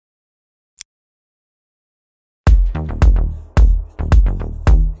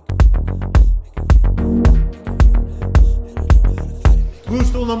Blue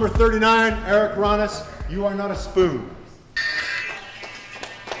Stool number 39, Eric Ronis, You Are Not a Spoon.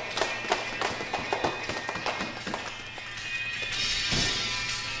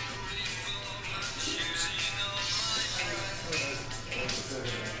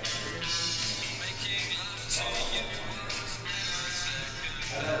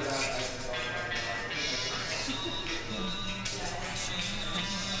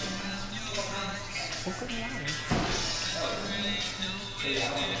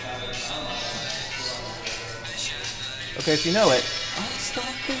 Okay, if you know it.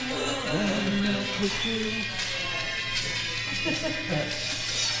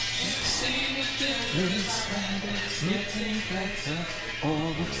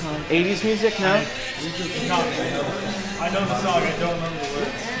 All the time. 80s music, no? I know the song, I don't remember the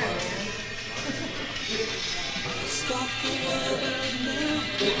words.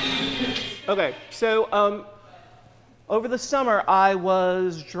 Okay, so over the summer I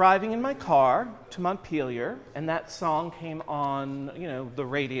was driving in my car to Montpelier, and that song came on, you know, the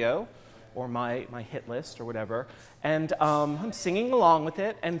radio or my hit list or whatever, and I'm singing along with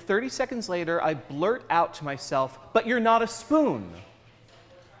it, and 30 seconds later I blurt out to myself, "But you're not a spoon."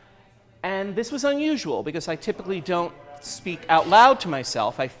 And this was unusual because I typically don't speak out loud to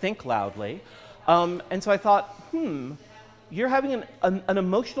myself, I think loudly, and so I thought, you're having an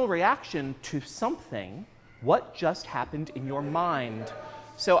emotional reaction to something. What just happened in your mind?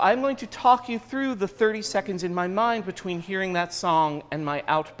 So I'm going to talk you through the 30 seconds in my mind between hearing that song and my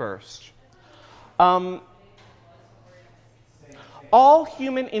outburst. All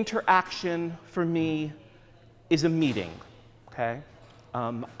human interaction for me is a meeting, okay?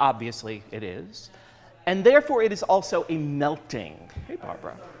 Obviously it is. And therefore it is also a melting. Hey,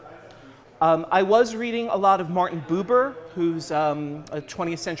 Barbara. I was reading a lot of Martin Buber, who's a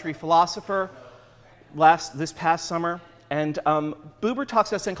 20th century philosopher, this past summer, and Buber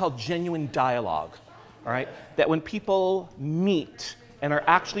talks about something called genuine dialogue, all right? That when people meet and are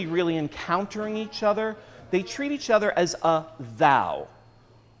actually really encountering each other, they treat each other as a thou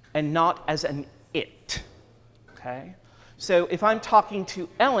and not as an it, okay? So if I'm talking to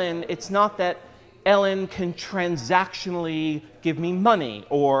Ellen, it's not that Ellen can transactionally give me money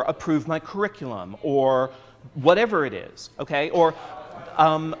or approve my curriculum or whatever it is, okay? Or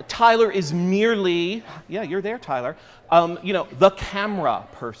Tyler is merely, yeah, you're there, Tyler, you know, the camera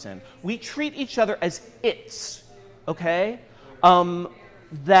person. We treat each other as its, okay?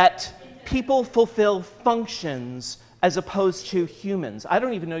 That people fulfill functions as opposed to humans. I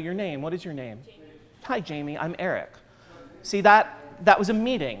don't even know your name. What is your name? Jamie. Hi, Jamie. I'm Eric. See, that was a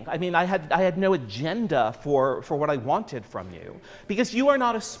meeting. I mean, I had no agenda for what I wanted from you because you are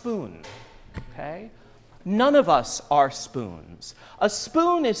not a spoon, okay? None of us are spoons. A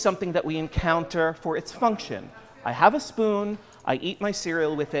spoon is something that we encounter for its function. I have a spoon, I eat my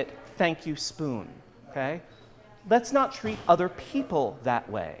cereal with it, thank you, spoon, okay? Let's not treat other people that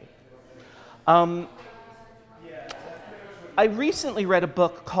way. I recently read a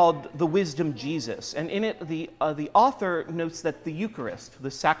book called The Wisdom Jesus, and in it the author notes that the Eucharist,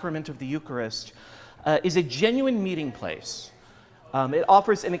 the sacrament of the Eucharist, is a genuine meeting place. It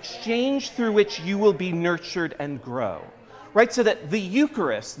offers an exchange through which you will be nurtured and grow, right? So that the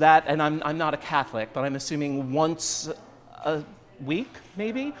Eucharist, and I'm not a Catholic, but I'm assuming once a week,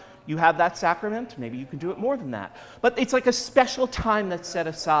 maybe, you have that sacrament. Maybe you can do it more than that. But it's like a special time that's set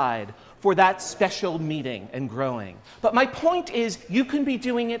aside for that special meeting and growing. But my point is, you can be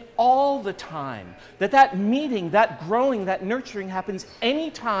doing it all the time. That meeting, that growing, that nurturing happens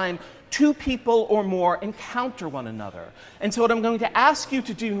anytime two people or more encounter one another. And so what I'm going to ask you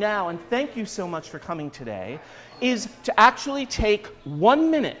to do now, and thank you so much for coming today, is to actually take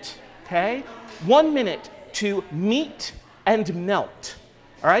 1 minute, okay? 1 minute to meet and melt,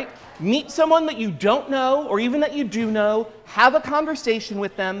 all right? Meet someone that you don't know, or even that you do know, have a conversation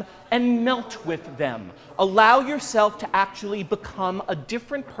with them, and melt with them. Allow yourself to actually become a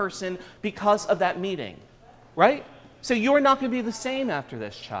different person because of that meeting, right? So you're not going to be the same after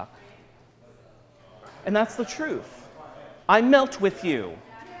this, Chuck. And that's the truth. I melt with you.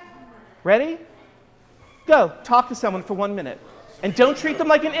 Ready? Go, talk to someone for 1 minute. And don't treat them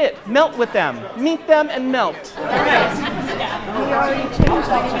like an it. Melt with them. Meet them and melt. All right. We already changed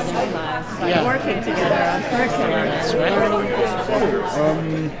our lives by working together on curriculum. That's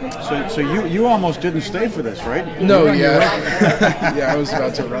right. So you almost didn't stay for this, right? No, yeah. Yeah, I was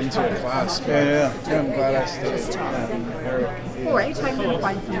about to run to a class, but yeah. I'm glad I stayed. Or anytime you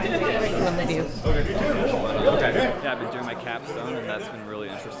find something curriculum with you. Okay. Yeah, I've been doing my capstone, and that's been really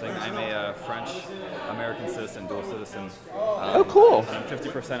interesting. I'm a French-American citizen, dual citizen. Oh, cool. I'm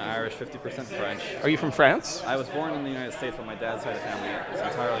 50% Irish, 50% French. Are you from France? I was born in the United States, but my dad's side of the family is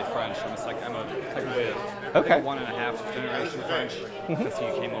entirely French. I'm technically Okay. a 1.5 generation French, because he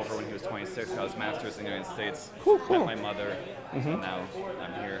came over when he was 26. Got his master's in the United States. Cool. Met my mother, and now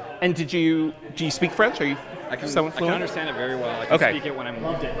I'm here. And do you speak French? Are you somewhat I can fluent? understand it very well. I can speak it when I'm...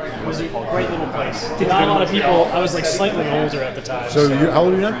 Loved it. It was a great little place. Not a lot of people. I was like slightly older at the time. So how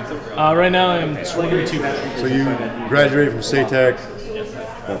old are you now? Right now I'm 22. So you graduated from SATEC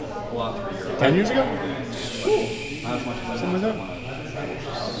 10 years ago? Something like that?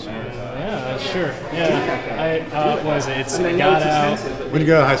 Yeah, sure. Yeah, what was it? I got out. When did you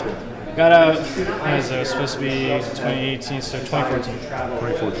go to high school? Got out as it was supposed to be 2018, so 2014.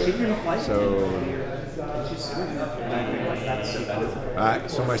 2014. So,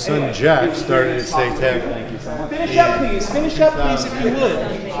 alright, so my son Jack started at SATEC. Finish up, please. Finish up, please, if you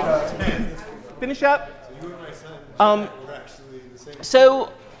would. Finish up.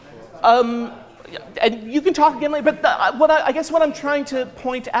 And you can talk again later, but I guess what I'm trying to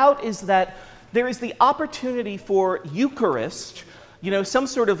point out is that there is the opportunity for Eucharist, some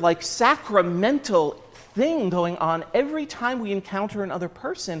sort of like sacramental thing going on every time we encounter another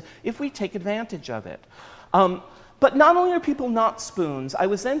person if we take advantage of it. But not only are people not spoons, I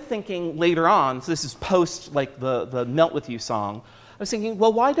was then thinking later on, so this is post like the Melt With You song, I was thinking,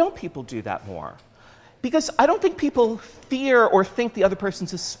 well, why don't people do that more? Because I don't think people fear or think the other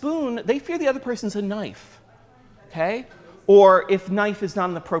person's a spoon, they fear the other person's a knife, okay? Or if knife is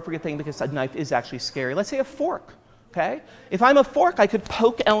not an appropriate thing because a knife is actually scary, let's say a fork, okay? If I'm a fork, I could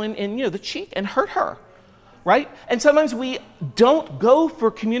poke Ellen in the cheek and hurt her, right? And sometimes we don't go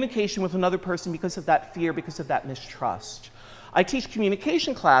for communication with another person because of that fear, because of that mistrust. I teach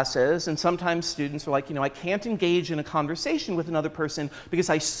communication classes, and sometimes students are like, I can't engage in a conversation with another person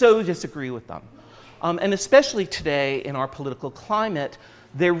because I so disagree with them. And especially today in our political climate,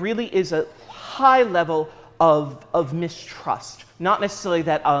 there really is a high level of mistrust. Not necessarily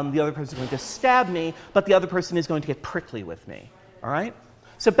that the other person is going to stab me, but the other person is going to get prickly with me, all right?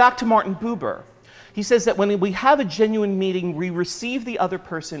 So back to Martin Buber. He says that when we have a genuine meeting, we receive the other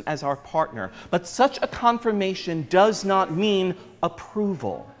person as our partner, but such a confirmation does not mean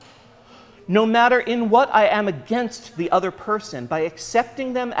approval. No matter in what I am against the other person, by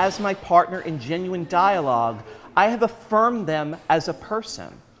accepting them as my partner in genuine dialogue, I have affirmed them as a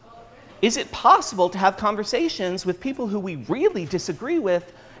person. Is it possible to have conversations with people who we really disagree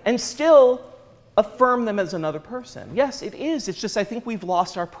with and still affirm them as another person? Yes, it is. It's just I think we've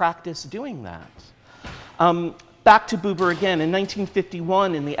lost our practice doing that. Back to Buber again. In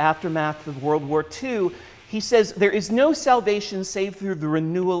 1951, in the aftermath of World War II, he says, there is no salvation save through the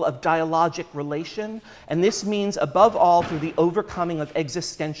renewal of dialogic relation, and this means, above all, through the overcoming of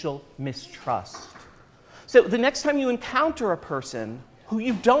existential mistrust. So the next time you encounter a person who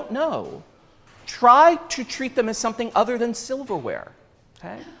you don't know, try to treat them as something other than silverware,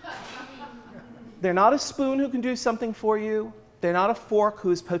 okay? They're not a spoon who can do something for you. They're not a fork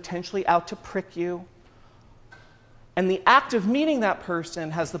who is potentially out to prick you. And the act of meeting that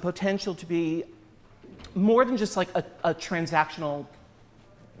person has the potential to be more than just like a transactional,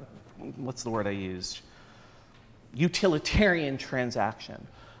 what's the word I used? Utilitarian transaction.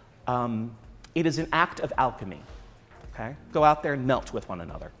 It is an act of alchemy, okay? Go out there and melt with one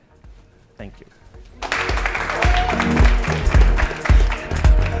another. Thank you.